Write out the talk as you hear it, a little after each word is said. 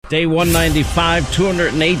Day 195,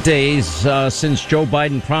 208 days since Joe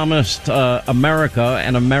Biden promised America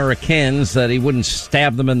and Americans that he wouldn't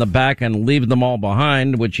stab them in the back and leave them all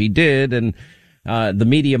behind, which he did. And the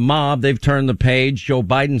media mob, they've turned the page. Joe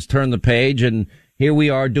Biden's turned the page. And here we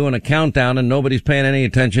are doing a countdown, and nobody's paying any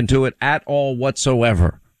attention to it at all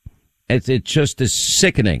whatsoever. It just is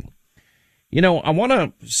sickening. You know, I want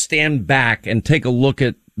to stand back and take a look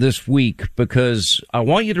at this week, because I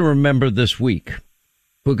want you to remember this week.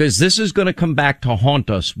 Because this is going to come back to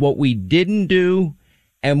haunt us, what we didn't do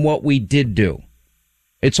and what we did do.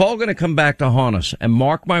 It's all going to come back to haunt us. And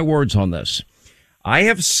mark my words on this. I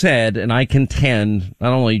have said, and I contend,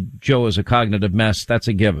 not only Joe is a cognitive mess, that's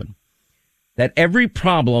a given, that every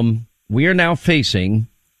problem we are now facing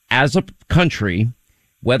as a country,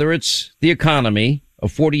 whether it's the economy, a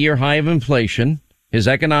 40-year high of inflation, his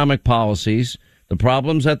economic policies, the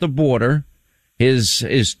problems at the border,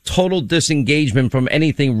 his total disengagement from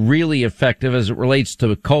anything really effective as it relates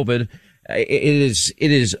to COVID. It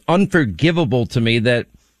is unforgivable to me that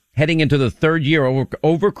heading into the third year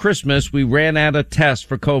over Christmas, we ran out of tests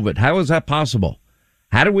for COVID. How is that possible?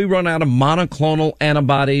 How did we run out of monoclonal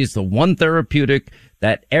antibodies, the one therapeutic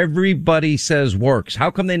that everybody says works? How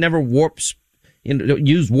come they never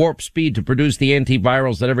use warp speed to produce the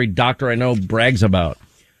antivirals that every doctor I know brags about?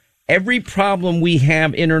 Every problem we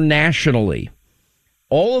have internationally,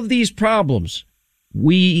 all of these problems,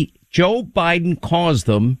 Joe Biden caused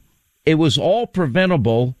them. It was all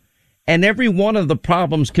preventable, and every one of the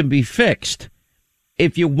problems can be fixed.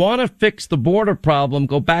 If you want to fix the border problem,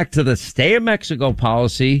 go back to the Stay in Mexico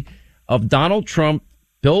policy of Donald Trump,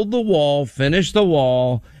 build the wall, finish the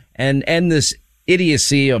wall, and end this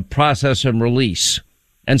idiocy of process and release.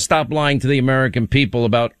 And stop lying to the American people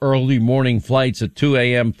about early morning flights at 2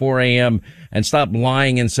 a.m., 4 a.m., and stop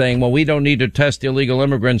lying and saying, well, we don't need to test illegal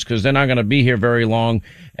immigrants because they're not going to be here very long.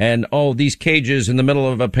 And, oh, these cages in the middle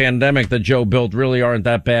of a pandemic that Joe built really aren't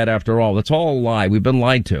that bad after all. That's all a lie. We've been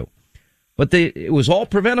lied to. But it was all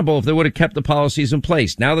preventable if they would have kept the policies in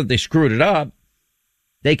place. Now that they screwed it up,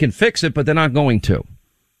 they can fix it, but they're not going to.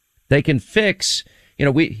 They can fix,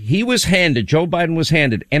 Joe Biden was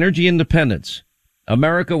handed energy independence.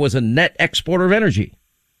 America was a net exporter of energy,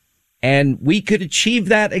 and we could achieve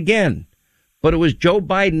that again. But it was Joe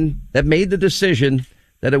Biden that made the decision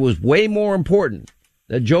that it was way more important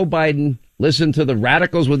that Joe Biden listen to the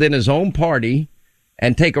radicals within his own party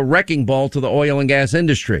and take a wrecking ball to the oil and gas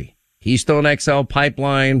industry. Keystone XL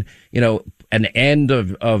pipeline, an end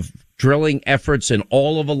of drilling efforts in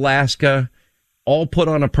all of Alaska, all put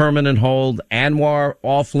on a permanent hold. ANWR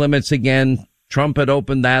off limits again. Trump had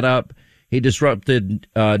opened that up. He disrupted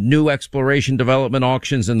new exploration development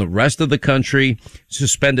auctions in the rest of the country,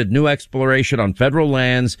 suspended new exploration on federal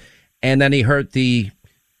lands, and then he hurt the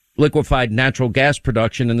liquefied natural gas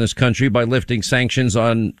production in this country by lifting sanctions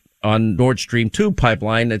on Nord Stream 2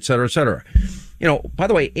 pipeline, et cetera, et cetera. By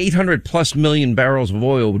the way, 800 plus million barrels of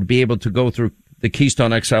oil would be able to go through the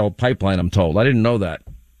Keystone XL pipeline, I'm told. I didn't know that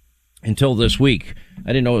until this week.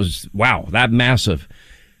 I didn't know it was, wow, that massive.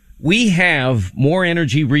 We have more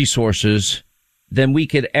energy resources than we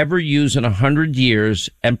could ever use in 100 years.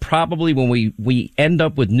 And probably when we end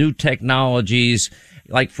up with new technologies,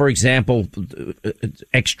 like, for example,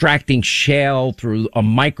 extracting shale through a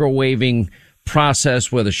microwaving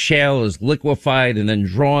process where the shale is liquefied and then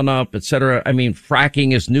drawn up, et cetera. I mean,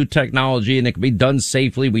 fracking is new technology and it can be done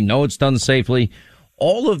safely. We know it's done safely.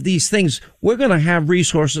 All of these things, we're going to have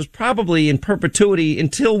resources probably in perpetuity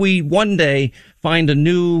until we one day find a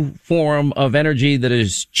new form of energy that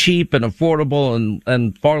is cheap and affordable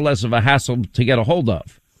and far less of a hassle to get a hold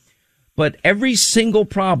of. But every single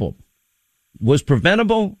problem was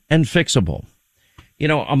preventable and fixable.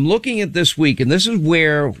 I'm looking at this week, and this is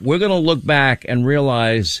where we're going to look back and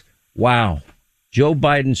realize, wow, Joe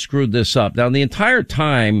Biden screwed this up. Now, the entire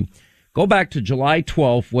time, go back to July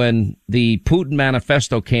 12th when the Putin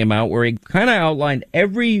manifesto came out, where he kind of outlined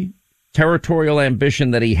every territorial ambition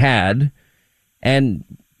that he had and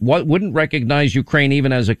what wouldn't recognize Ukraine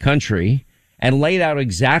even as a country, and laid out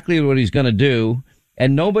exactly what he's going to do.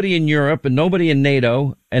 And nobody in Europe and nobody in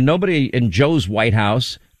NATO and nobody in Joe's White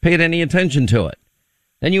House paid any attention to it.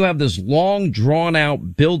 Then you have this long drawn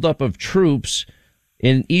out buildup of troops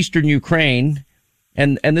in eastern Ukraine.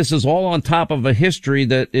 And this is all on top of a history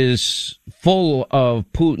that is full of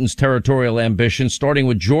Putin's territorial ambition, starting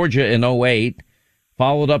with Georgia in 2008,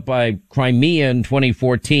 followed up by Crimea in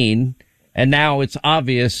 2014. And now it's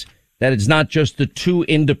obvious that it's not just the two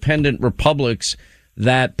independent republics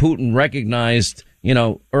that Putin recognized,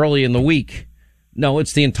 early in the week. No,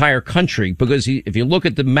 it's the entire country, because if you look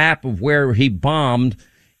at the map of where he bombed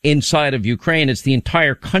inside of Ukraine. It's the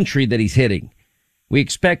entire country that he's hitting. We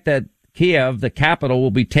expect that Kiev, the capital,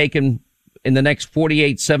 will be taken in the next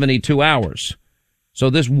 48, 72 hours. So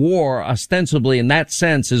this war, ostensibly, in that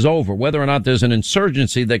sense, is over. Whether or not there's an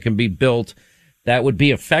insurgency that can be built that would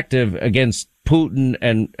be effective against Putin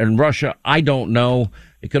and Russia, I don't know.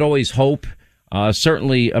 You could always hope.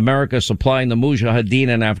 Certainly America supplying the Mujahideen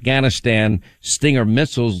in Afghanistan Stinger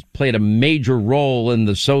missiles played a major role in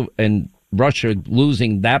in Russia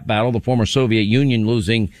losing that battle, the former Soviet Union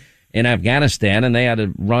losing in Afghanistan, and they had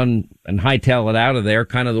to run and hightail it out of there,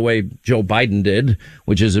 kind of the way Joe Biden did,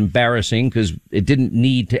 which is embarrassing because it didn't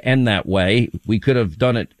need to end that way. We could have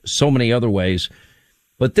done it so many other ways.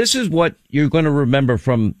 But this is what you're going to remember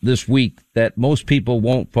from this week that most people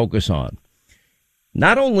won't focus on.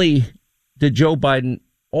 Not only did Joe Biden,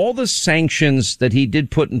 all the sanctions that he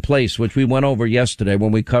did put in place, which we went over yesterday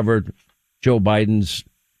when we covered Joe Biden's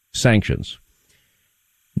sanctions,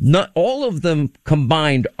 not all of them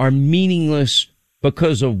combined are meaningless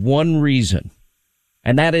because of one reason.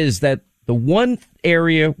 And that is that the one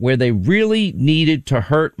area where they really needed to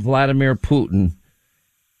hurt Vladimir Putin,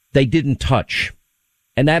 they didn't touch.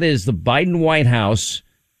 And that is the Biden White House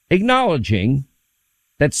acknowledging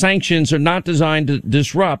that sanctions are not designed to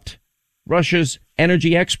disrupt Russia's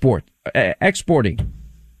energy exporting.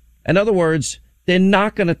 In other words, they're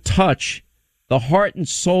not going to touch the heart and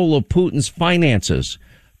soul of Putin's finances.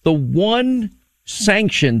 The one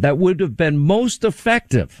sanction that would have been most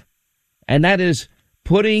effective, and that is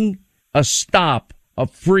putting a stop, a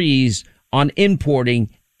freeze on importing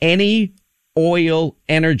any oil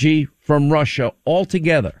energy from Russia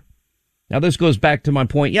altogether. Now, this goes back to my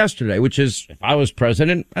point yesterday, which is if I was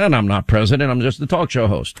president, and I'm not president, I'm just the talk show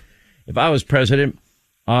host. If I was president,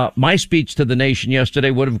 my speech to the nation yesterday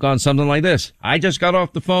would have gone something like this. I just got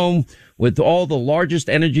off the phone with all the largest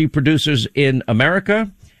energy producers in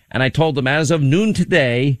America, and I told them as of noon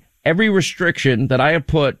today, every restriction that I have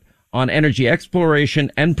put on energy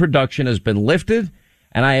exploration and production has been lifted,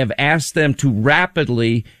 and I have asked them to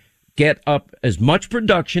rapidly get up as much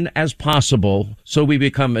production as possible so we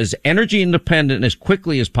become as energy independent as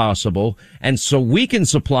quickly as possible, and so we can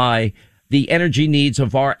supply the energy needs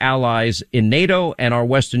of our allies in NATO and our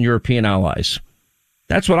Western European allies.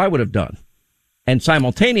 That's what I would have done. And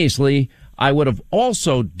simultaneously, I would have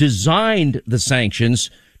also designed the sanctions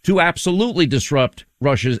to absolutely disrupt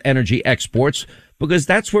Russia's energy exports, because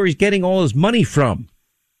that's where he's getting all his money from.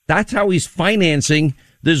 That's how he's financing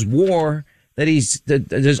this war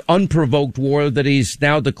this unprovoked war that he's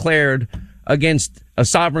now declared against a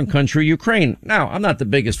sovereign country, Ukraine. Now, I'm not the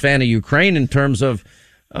biggest fan of Ukraine in terms of,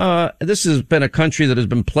 this has been a country that has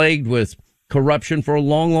been plagued with corruption for a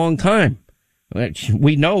long, long time.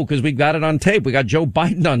 We know because we got it on tape. We got Joe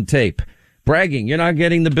Biden on tape bragging, you're not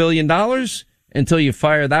getting the $1 billion until you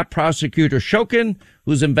fire that prosecutor Shokin,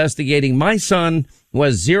 who's investigating my son, who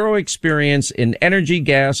has zero experience in energy,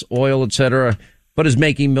 gas, oil, etc., but is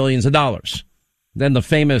making millions of dollars. Then the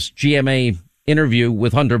famous GMA interview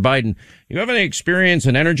with Hunter Biden. You have any experience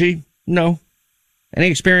in energy? No. Any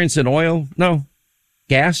experience in oil? No.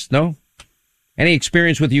 Gas? No. Any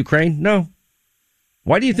experience with Ukraine? No.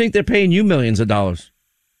 Why do you think they're paying you millions of dollars?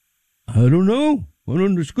 I don't know.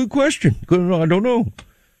 It's a good question. I don't know.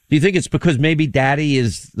 Do you think it's because maybe daddy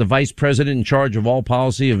is the vice president in charge of all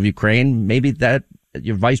policy of Ukraine? Maybe that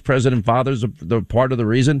your vice president father's the part of the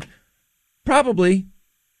reason? Probably.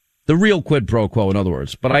 The real quid pro quo, in other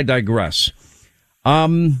words. But I digress. So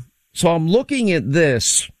I'm looking at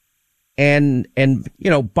this and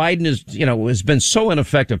Biden has been so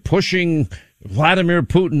ineffective pushing Vladimir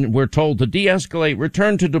Putin, we're told, to de-escalate,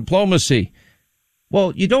 return to diplomacy.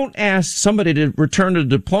 Well, you don't ask somebody to return to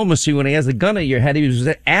diplomacy when he has a gun at your head. He was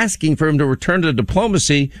asking for him to return to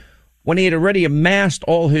diplomacy when he had already amassed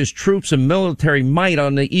all his troops and military might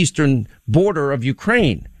on the eastern border of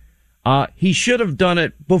Ukraine. He should have done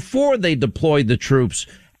it before they deployed the troops,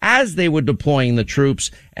 as they were deploying the troops,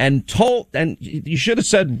 and you should have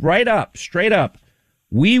said straight up,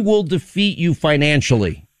 we will defeat you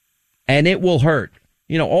financially, and it will hurt.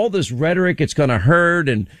 All this rhetoric, it's going to hurt,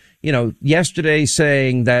 and yesterday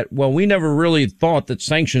saying that, well, we never really thought that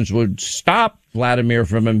sanctions would stop Vladimir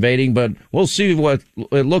from invading, but we'll see what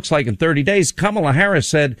it looks like in 30 days. Kamala Harris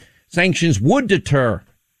said sanctions would deter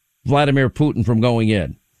Vladimir Putin from going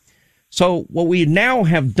in. So what we now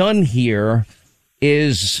have done here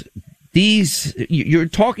is you're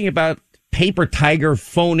talking about paper tiger,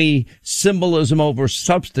 phony symbolism over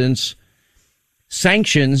substance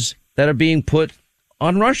sanctions that are being put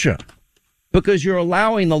on Russia, because you're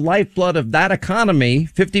allowing the lifeblood of that economy.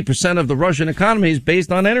 50% of the Russian economy is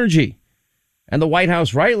based on energy. And the White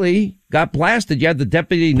House rightly got blasted. You had the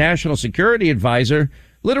deputy national security advisor.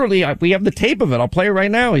 Literally, we have the tape of it. I'll play it right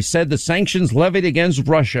now. He said the sanctions levied against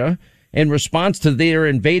Russia in response to their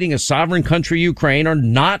invading a sovereign country, Ukraine, are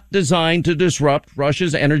not designed to disrupt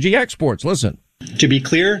Russia's energy exports. Listen. To be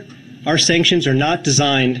clear, our sanctions are not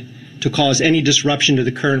designed to cause any disruption to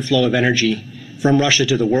the current flow of energy from Russia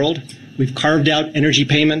to the world. We've carved out energy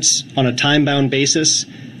payments on a time-bound basis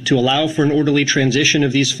to allow for an orderly transition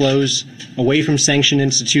of these flows away from sanctioned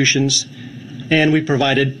institutions, and we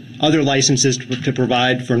provided other licenses to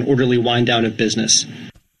provide for an orderly wind down of business.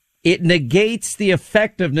 It negates the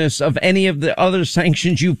effectiveness of any of the other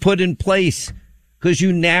sanctions you put in place, because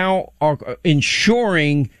you now are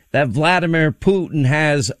ensuring that Vladimir Putin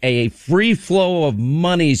has a free flow of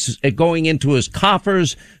monies going into his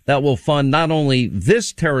coffers that will fund not only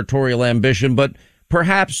this territorial ambition, but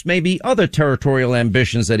perhaps maybe other territorial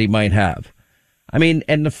ambitions that he might have. I mean,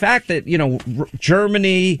 and the fact that,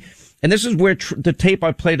 Germany, and this is where the tape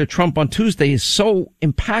I played of Trump on Tuesday is so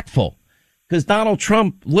impactful, because Donald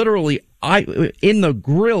Trump literally in the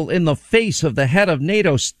grill, in the face of the head of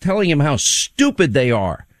NATO, telling him how stupid they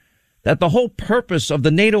are, that the whole purpose of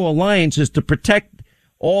the NATO alliance is to protect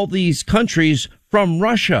all these countries from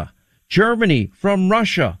Russia, Germany from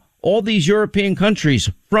Russia, all these European countries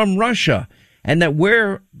from Russia, and that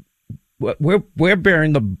we're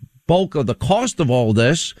bearing the bulk of the cost of all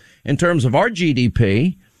this in terms of our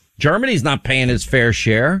GDP. Germany's not paying its fair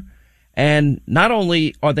share. And not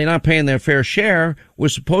only are they not paying their fair share, we're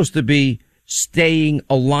supposed to be staying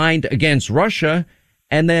aligned against Russia.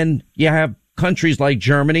 And then you have countries like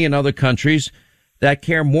Germany and other countries that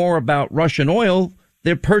care more about Russian oil.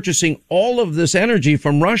 They're purchasing all of this energy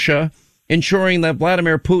from Russia, ensuring that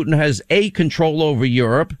Vladimir Putin has A, control over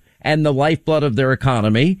Europe and the lifeblood of their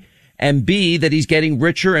economy, and B, that he's getting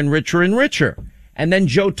richer and richer and richer. And then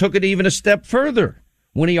Joe took it even a step further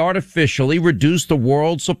when he artificially reduced the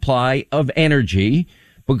world supply of energy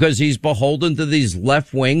because he's beholden to these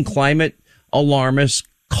left-wing climate alarmist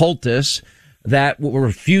cultists that will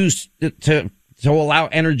refuse to allow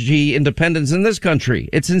energy independence in this country.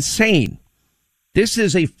 It's insane. This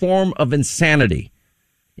is a form of insanity.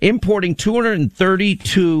 Importing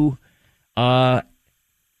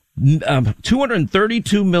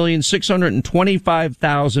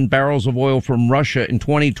 232,625,000 barrels of oil from Russia in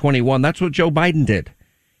 2021. That's what Joe Biden did.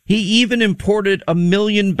 He even imported 1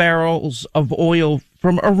 million barrels of oil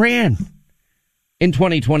from Iran in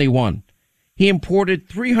 2021. He imported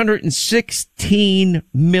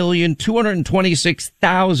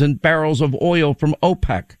 316,226,000 barrels of oil from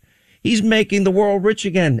OPEC. He's making the world rich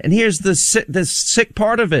again. And here's the sick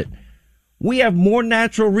part of it. We have more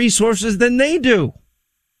natural resources than they do.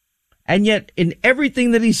 And yet in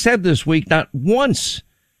everything that he said this week, not once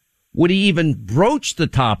would he even broach the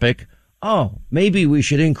topic, oh, maybe we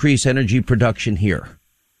should increase energy production here.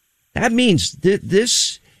 That means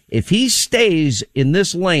this, if he stays in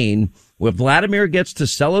this lane where Vladimir gets to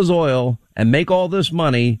sell his oil and make all this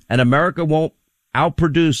money and America won't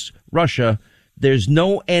outproduce Russia, there's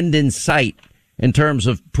no end in sight in terms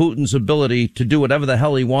of Putin's ability to do whatever the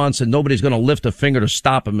hell he wants, and nobody's going to lift a finger to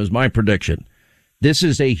stop him, is my prediction. This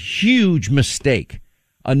is a huge mistake,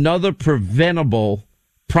 another preventable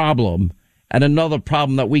problem, and another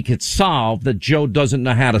problem that we could solve that Joe doesn't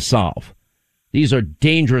know how to solve. These are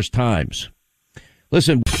dangerous times.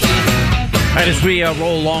 Listen, as we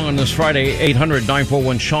roll along on this Friday,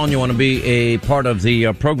 800-941-SEAN, you want to be a part of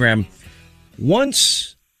the program.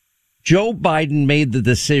 Once Joe Biden made the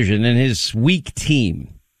decision, and his weak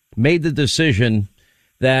team made the decision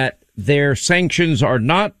that their sanctions are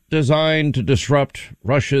not designed to disrupt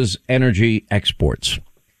Russia's energy exports.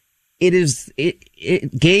 It is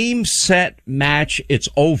game, set, match. It's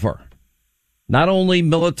over. Not only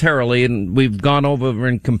militarily, and we've gone over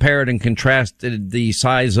and compared and contrasted the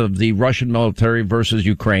size of the Russian military versus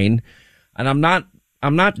Ukraine. And I'm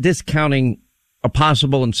not discounting a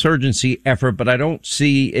possible insurgency effort, but I don't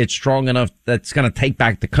see it strong enough that's going to take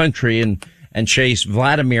back the country and chase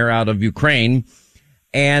Vladimir out of Ukraine.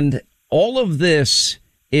 And all of this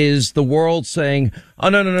is the world saying, oh,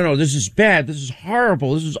 no, this is bad. This is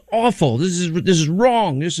horrible. This is awful. This is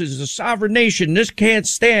wrong. This is a sovereign nation. This can't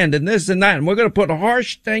stand, and this and that. And we're going to put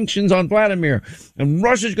harsh sanctions on Vladimir, and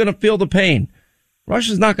Russia's going to feel the pain.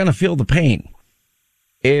 Russia's not going to feel the pain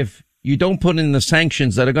if you don't put in the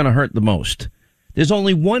sanctions that are going to hurt the most. There's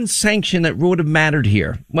only one sanction that would have mattered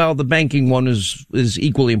here. Well, the banking one is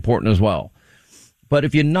equally important as well. But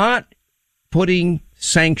if you're not putting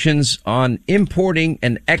sanctions on importing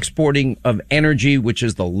and exporting of energy, which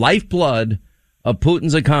is the lifeblood of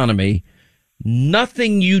Putin's economy,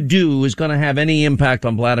 nothing you do is going to have any impact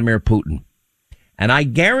on Vladimir Putin. And I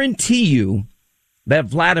guarantee you that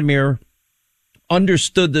Vladimir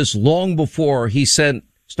understood this long before he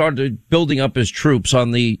started building up his troops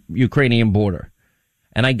on the Ukrainian border.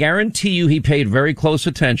 And I guarantee you he paid very close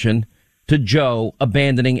attention to Joe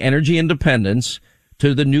abandoning energy independence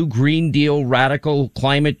to the new Green Deal radical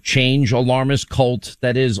climate change alarmist cult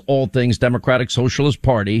that is all things Democratic Socialist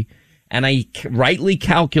Party. And I rightly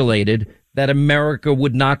calculated that America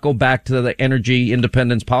would not go back to the energy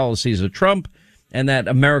independence policies of Trump, and that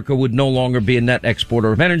America would no longer be a net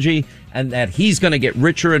exporter of energy, and that he's going to get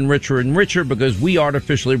richer and richer and richer because we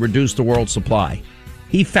artificially reduced the world supply.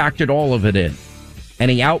 He factored all of it in,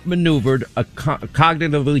 and he outmaneuvered a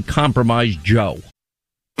cognitively compromised Joe.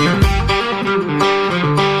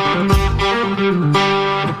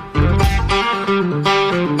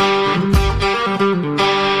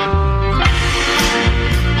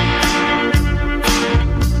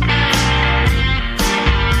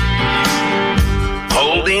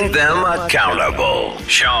 Them accountable.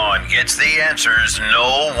 Sean gets the answers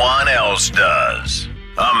no one else does.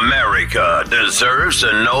 America deserves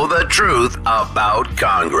to know the truth about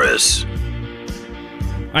Congress.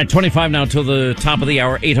 All right, 25 now till the top of the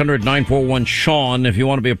hour, 800-941-SEAN if you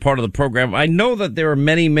want to be a part of the program. I know that there are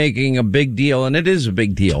many making a big deal, and it is a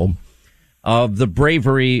big deal, of the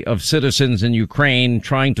bravery of citizens in Ukraine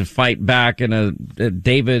trying to fight back in a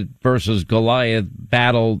David versus Goliath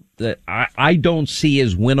battle that I don't see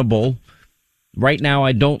as winnable. Right now,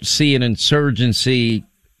 I don't see an insurgency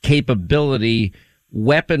capability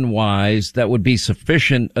weapon-wise that would be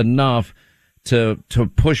sufficient enough to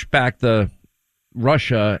push back the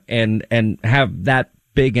Russia and have that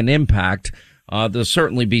big an impact. There'll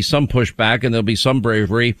certainly be some pushback and there'll be some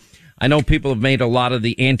bravery. I know people have made a lot of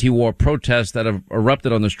the anti-war protests that have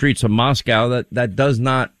erupted on the streets of Moscow. That does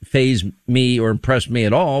not faze me or impress me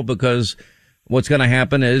at all, because what's going to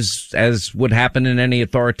happen is, as would happen in any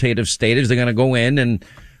authoritative state, is they're going to go in and,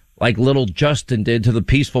 like little Justin did to the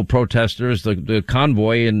peaceful protesters, the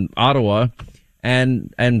convoy in Ottawa,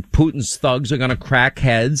 and Putin's thugs are going to crack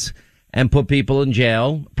heads and put people in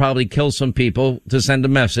jail, probably kill some people to send a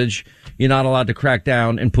message. You're not allowed to crack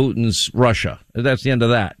down in Putin's Russia. That's the end of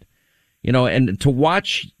that. You know, and to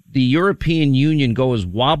watch the European Union go as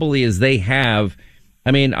wobbly as they have,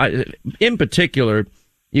 I mean, in particular,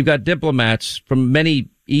 you've got diplomats from many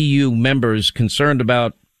EU members concerned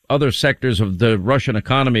about other sectors of the Russian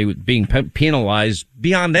economy being penalized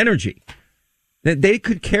beyond energy. They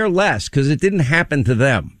could care less because it didn't happen to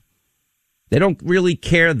them. They don't really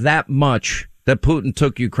care that much that Putin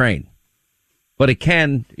took Ukraine. But it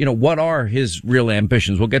can, you know, what are his real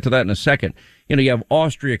ambitions? We'll get to that in a second. You know, you have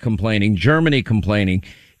Austria complaining, Germany complaining,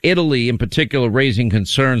 Italy in particular raising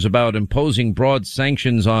concerns about imposing broad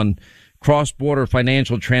sanctions on cross-border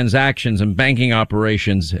financial transactions and banking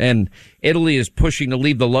operations. And Italy is pushing to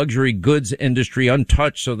leave the luxury goods industry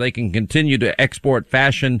untouched so they can continue to export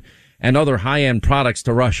fashion and other high-end products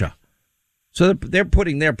to Russia. So they're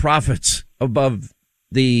putting their profits above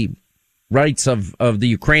the rights of the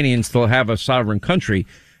Ukrainians to have a sovereign country.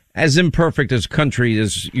 As imperfect as country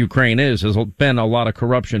as Ukraine is, there's been a lot of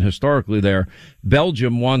corruption historically there.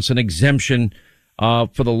 Belgium wants an exemption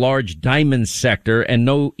for the large diamond sector, and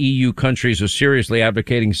no EU countries are seriously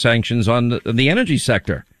advocating sanctions on the energy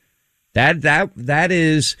sector. That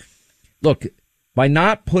is, look, by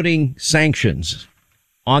not putting sanctions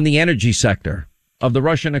on the energy sector of the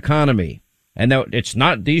Russian economy, and that it's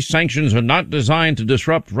not, these sanctions are not designed to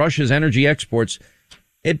disrupt Russia's energy exports,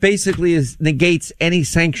 it basically negates any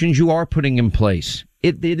sanctions you are putting in place.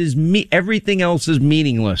 Everything else is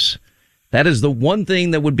meaningless. That is the one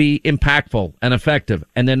thing that would be impactful and effective,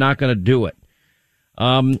 and they're not going to do it.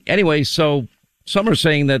 Anyway, so some are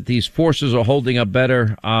saying that these forces are holding up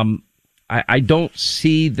better. I don't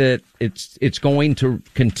see that it's going to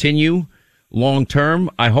continue long term.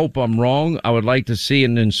 I hope I'm wrong. I would like to see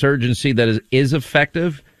an insurgency that is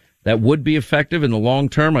effective, that would be effective in the long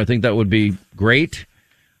term. I think that would be great.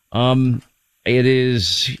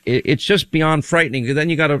 It's just beyond frightening, because then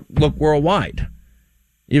you got to look worldwide.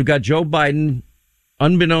 You've got Joe Biden,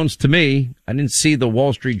 unbeknownst to me, I didn't see the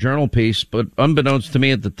Wall Street Journal piece, but unbeknownst to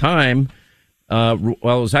me at the time, it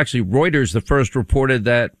was actually Reuters that first reported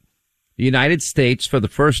that the United States, for the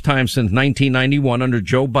first time since 1991 under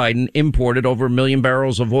Joe Biden, imported over 1 million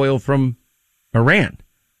barrels of oil from Iran.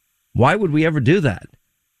 Why would we ever do that?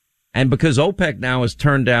 And because OPEC now has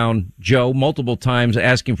turned down Joe multiple times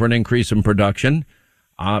asking for an increase in production,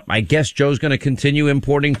 I guess Joe's going to continue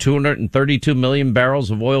importing 232 million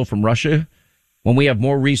barrels of oil from Russia when we have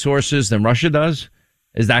more resources than Russia does.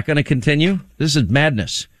 Is that going to continue? This is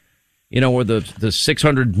madness. You know, or the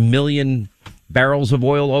 600 million barrels of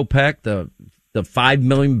oil OPEC, the the 5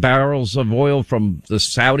 million barrels of oil from the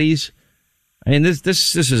Saudis. I mean,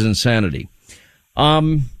 this is insanity.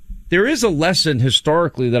 There is a lesson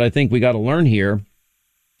historically that I think we got to learn here.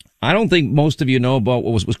 I don't think most of you know about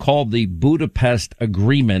what was called the Budapest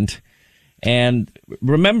Agreement. And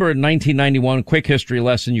remember in 1991, quick history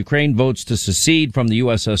lesson, Ukraine votes to secede from the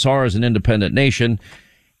USSR as an independent nation.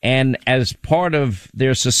 And as part of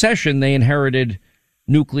their secession, they inherited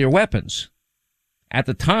nuclear weapons. At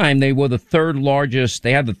the time, they were the third largest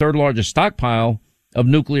stockpile of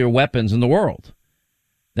nuclear weapons in the world.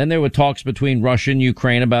 Then there were talks between Russia and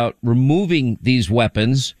Ukraine about removing these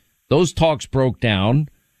weapons. Those talks broke down.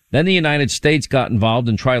 Then the United States got involved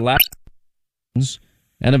in trilateral,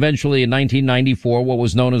 and eventually in 1994, what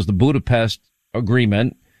was known as the Budapest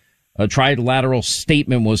Agreement, a trilateral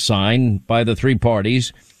statement was signed by the three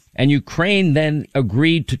parties, and Ukraine then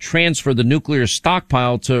agreed to transfer the nuclear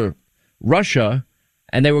stockpile to Russia,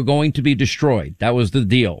 and they were going to be destroyed. That was the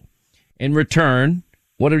deal. In return,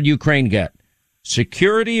 what did Ukraine get?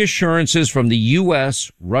 Security assurances from the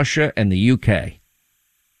U.S., Russia, and the U.K.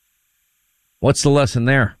 What's the lesson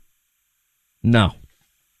there? No.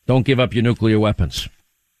 Don't give up your nuclear weapons.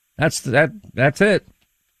 That's it.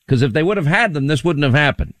 Because if they would have had them, this wouldn't have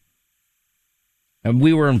happened. And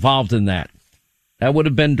we were involved in that. That would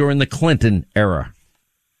have been during the Clinton era.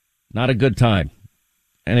 Not a good time.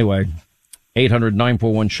 Anyway,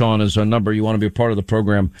 800-941-SEAN is our number. You want to be a part of the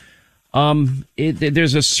program.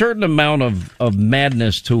 There's a certain amount of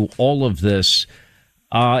madness to all of this.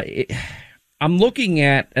 I'm looking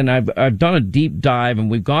at, and I've done a deep dive,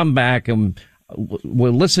 and we've gone back and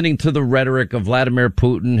we're listening to the rhetoric of Vladimir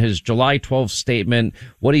Putin, his July 12th statement,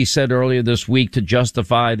 what he said earlier this week to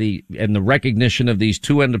justify the recognition of these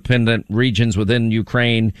two independent regions within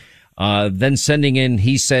Ukraine, then sending in,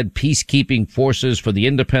 he said, peacekeeping forces for the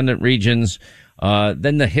independent regions.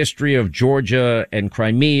 Then the history of Georgia and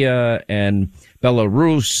Crimea and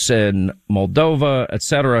Belarus and Moldova,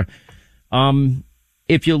 etc.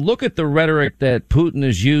 If you look at the rhetoric that Putin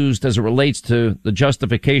has used as it relates to the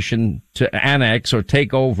justification to annex or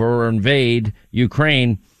take over or invade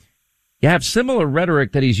Ukraine, you have similar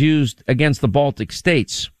rhetoric that he's used against the Baltic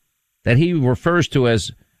states that he refers to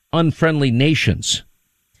as unfriendly nations.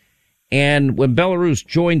 And when Belarus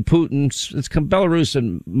joined Putin, Belarus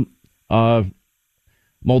and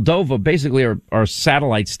Moldova basically are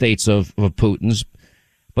satellite states of Putin's.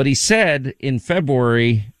 But he said in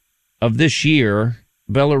February of this year,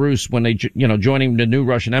 Belarus, when they, joining the new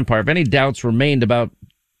Russian Empire, if any doubts remained about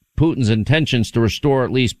Putin's intentions to restore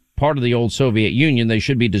at least part of the old Soviet Union, they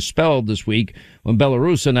should be dispelled this week when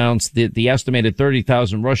Belarus announced that the estimated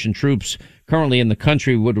 30,000 Russian troops currently in the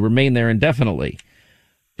country would remain there indefinitely.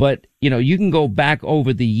 But, you can go back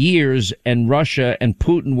over the years and Russia and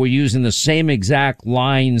Putin were using the same exact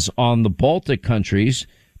lines on the Baltic countries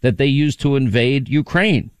that they used to invade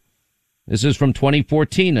Ukraine. This is from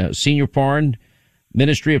 2014. A senior foreign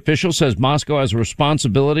ministry official says Moscow has a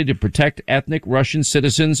responsibility to protect ethnic Russian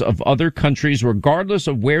citizens of other countries regardless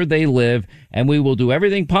of where they live, and we will do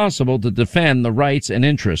everything possible to defend the rights and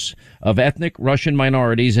interests of ethnic Russian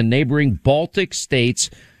minorities in neighboring Baltic states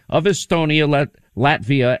of Estonia,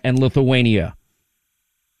 Latvia, and Lithuania.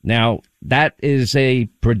 Now, that is a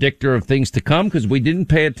predictor of things to come because we didn't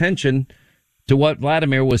pay attention to what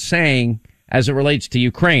Vladimir was saying as it relates to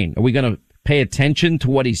Ukraine. Are we going to pay attention to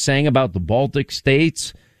what he's saying about the Baltic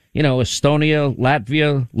states? Estonia,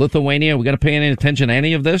 Latvia, Lithuania. Are we going to pay any attention to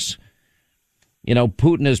any of this?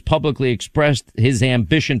 Putin has publicly expressed his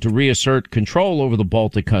ambition to reassert control over the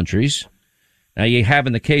Baltic countries. Now, you have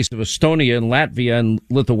in the case of Estonia and Latvia and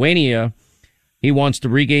Lithuania, he wants to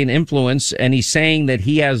regain influence, and he's saying that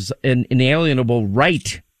he has an inalienable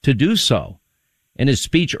right to do so. In his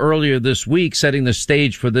speech earlier this week, setting the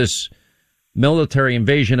stage for this military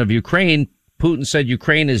invasion of Ukraine, Putin said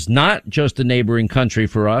Ukraine is not just a neighboring country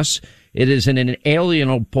for us. It is an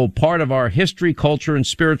inalienable part of our history, culture, and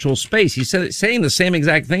spiritual space. He's saying the same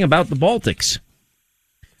exact thing about the Baltics.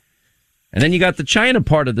 And then you got the China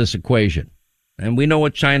part of this equation. And we know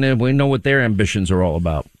what their ambitions are all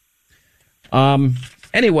about.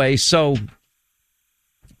 Anyway, so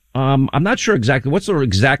I'm not sure exactly what's the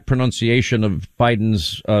exact pronunciation of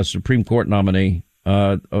Biden's Supreme Court nominee,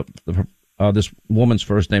 this woman's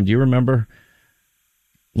first name. Do you remember?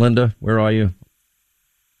 Linda, where are you?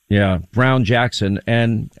 Yeah, Brown Jackson.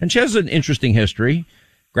 And she has an interesting history.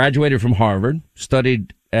 Graduated from Harvard,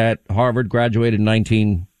 studied at Harvard, graduated in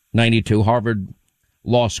 1992, Harvard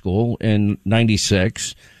Law School in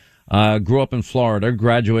 96. Grew up in Florida,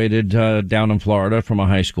 graduated down in Florida from a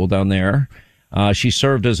high school down there. She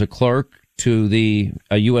served as a clerk to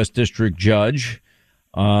a U.S. district judge.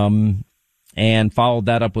 and followed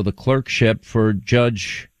that up with a clerkship for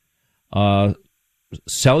Judge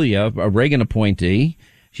Selya, a Reagan appointee.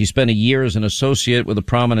 She spent a year as an associate with a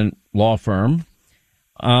prominent law firm.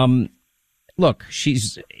 Look,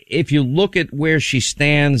 if you look at where she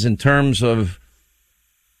stands in terms of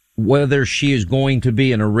whether she is going to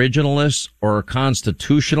be an originalist or a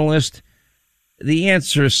constitutionalist, the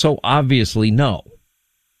answer is so obviously no.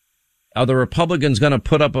 Are the Republicans going to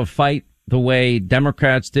put up a fight the way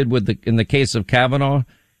Democrats did in the case of Kavanaugh?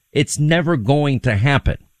 It's never going to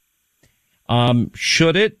happen.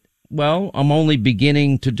 Should it? Well, I'm only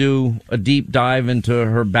beginning to do a deep dive into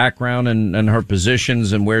her background and her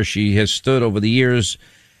positions and where she has stood over the years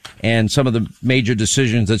and some of the major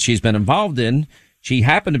decisions that she's been involved in. She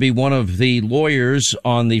happened to be one of the lawyers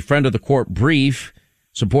on the Friend of the Court brief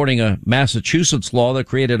supporting a Massachusetts law that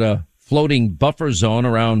created a floating buffer zone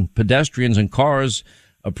around pedestrians and cars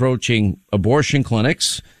approaching abortion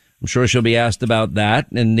clinics. I'm sure she'll be asked about that.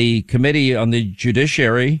 In the Committee on the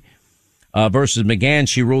Judiciary versus McGahn,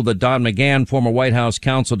 she ruled that Don McGahn, former White House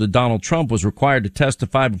counsel to Donald Trump, was required to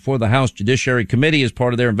testify before the House Judiciary Committee as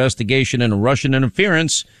part of their investigation into Russian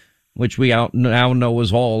interference, which we now know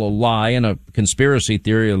is all a lie and a conspiracy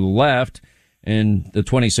theory of the left in the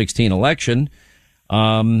 2016 election.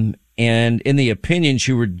 And in the opinion,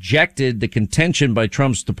 she rejected the contention by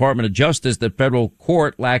Trump's Department of Justice that federal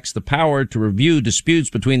court lacks the power to review disputes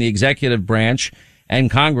between the executive branch and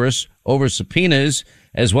Congress over subpoenas,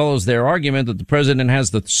 as well as their argument that the president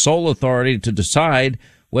has the sole authority to decide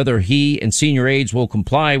whether he and senior aides will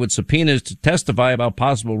comply with subpoenas to testify about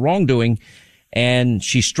possible wrongdoing. And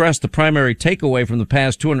she stressed the primary takeaway from the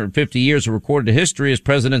past 250 years of recorded history is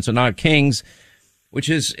presidents are not kings, which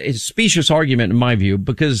is a specious argument in my view,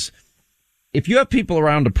 because if you have people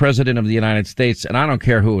around the president of the United States, and I don't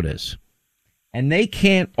care who it is, and they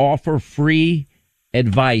can't offer free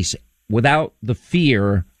advice without the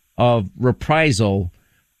fear of reprisal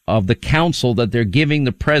of the counsel that they're giving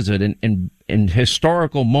the president in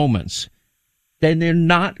historical moments, then they're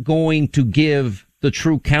not going to give the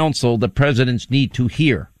true counsel that presidents need to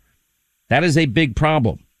hear. That is a big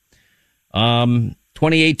problem.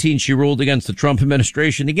 2018, she ruled against the Trump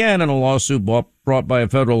administration again in a lawsuit brought by a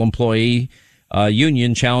federal employee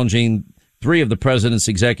union challenging 3 of the president's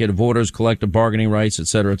executive orders, collective bargaining rights, et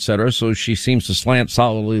cetera, et cetera. So she seems to slant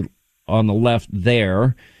solidly on the left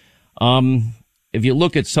there. If you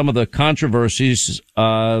look at some of the controversies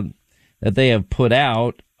that they have put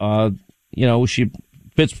out, she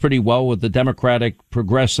fits pretty well with the Democratic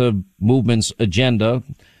progressive movement's agenda.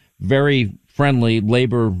 Very friendly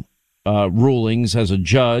labor rulings as a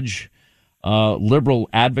judge. Liberal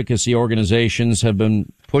advocacy organizations have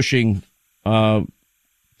been pushing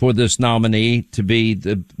for this nominee to be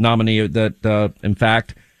the nominee that, in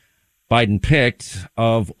fact, Biden picked.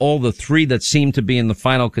 Of all the 3 that seemed to be in the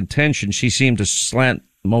final contention, she seemed to slant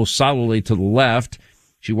most solidly to the left.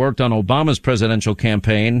 She worked on Obama's presidential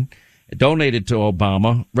campaign, donated to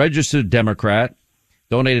Obama, registered Democrat,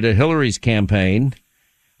 donated to Hillary's campaign.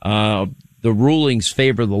 The rulings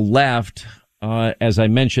favor the left. As I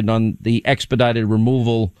mentioned, on the expedited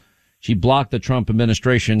removal, she blocked the Trump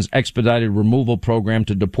administration's expedited removal program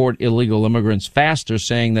to deport illegal immigrants faster,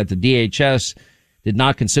 saying that the DHS did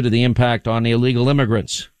not consider the impact on illegal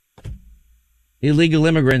immigrants. Illegal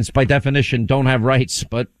immigrants, by definition, don't have rights.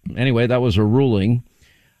 But anyway, that was her ruling.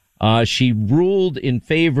 She ruled in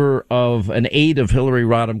favor of an aide of Hillary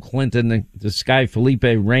Rodham Clinton, this guy Felipe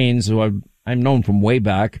Reigns, who I'm known from way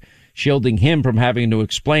back, shielding him from having to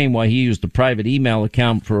explain why he used a private email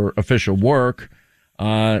account for official work.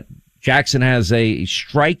 Jackson has a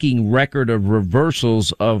striking record of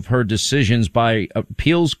reversals of her decisions by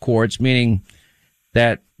appeals courts, meaning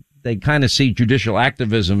that they kind of see judicial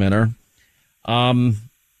activism in her.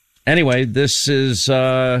 Anyway, this is,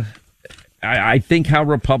 I think how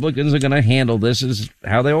Republicans are going to handle this is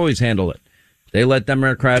how they always handle it. They let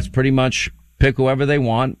Democrats pretty much pick whoever they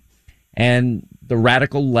want, and the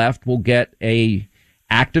radical left will get a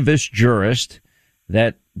activist jurist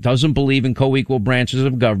that doesn't believe in co-equal branches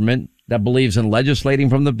of government, that believes in legislating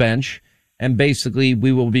from the bench, and basically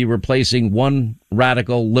we will be replacing one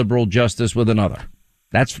radical liberal justice with another.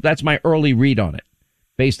 That's my early read on it,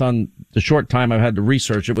 based on the short time I've had to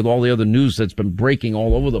research it with all the other news that's been breaking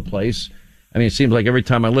all over the place. I mean, it seems like every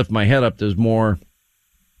time I lift my head up, there's more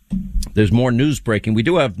news breaking. We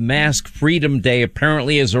do have Mask Freedom Day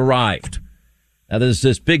apparently has arrived. Now, there's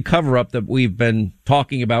this big cover-up that we've been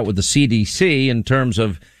talking about with the CDC in terms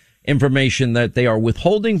of information that they are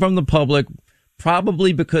withholding from the public,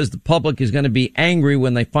 probably because the public is going to be angry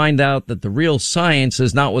when they find out that the real science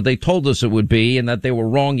is not what they told us it would be and that they were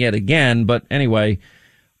wrong yet again. But anyway,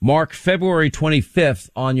 Mark February 25th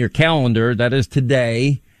on your calendar, that is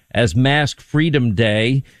today, as Mask Freedom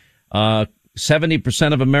Day.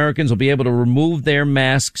 70% of Americans will be able to remove their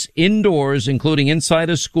masks indoors, including inside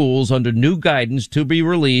of schools, under new guidance to be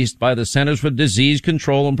released by the Centers for Disease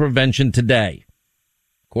Control and Prevention today.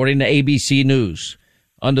 According to ABC News,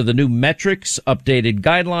 under the new metrics, updated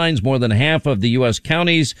guidelines, more than half of the U.S.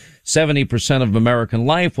 counties, 70% of American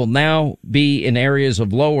life will now be in areas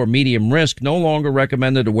of low or medium risk, no longer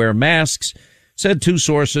recommended to wear masks, said two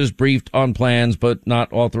sources briefed on plans but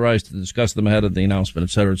not authorized to discuss them ahead of the announcement,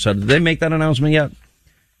 et cetera, et cetera. Did they make that announcement yet?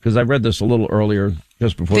 Because I read this a little earlier,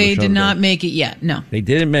 just before the show. They did not make it yet, no. They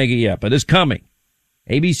didn't make it yet, but it's coming.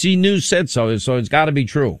 ABC News said so it's got to be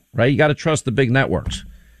true, right? You got to trust the big networks.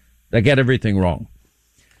 They get everything wrong.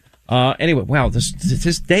 Anyway, wow, this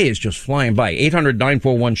day is just flying by.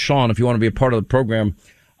 800-941-SEAN if you want to be a part of the program.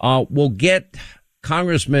 We'll get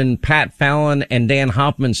Congressman Pat Fallon and Dan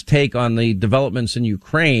Hoffman's take on the developments in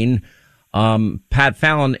Ukraine. Pat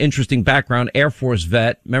Fallon, interesting background, Air Force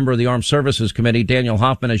vet, member of the Armed Services Committee. Daniel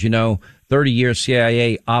Hoffman, as you know, 30-year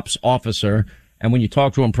CIA ops officer. And when you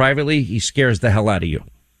talk to him privately, he scares the hell out of you.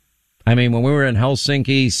 I mean, when we were in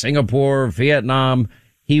Helsinki, Singapore, Vietnam,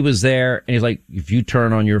 he was there, and he's like, if you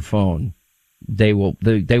turn on your phone, they will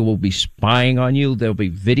be spying on you. They'll be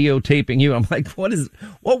videotaping you. I'm like,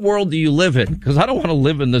 what world do you live in? Because I don't want to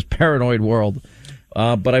live in this paranoid world.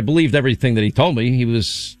 But I believed everything that he told me. He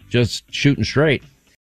was just shooting straight.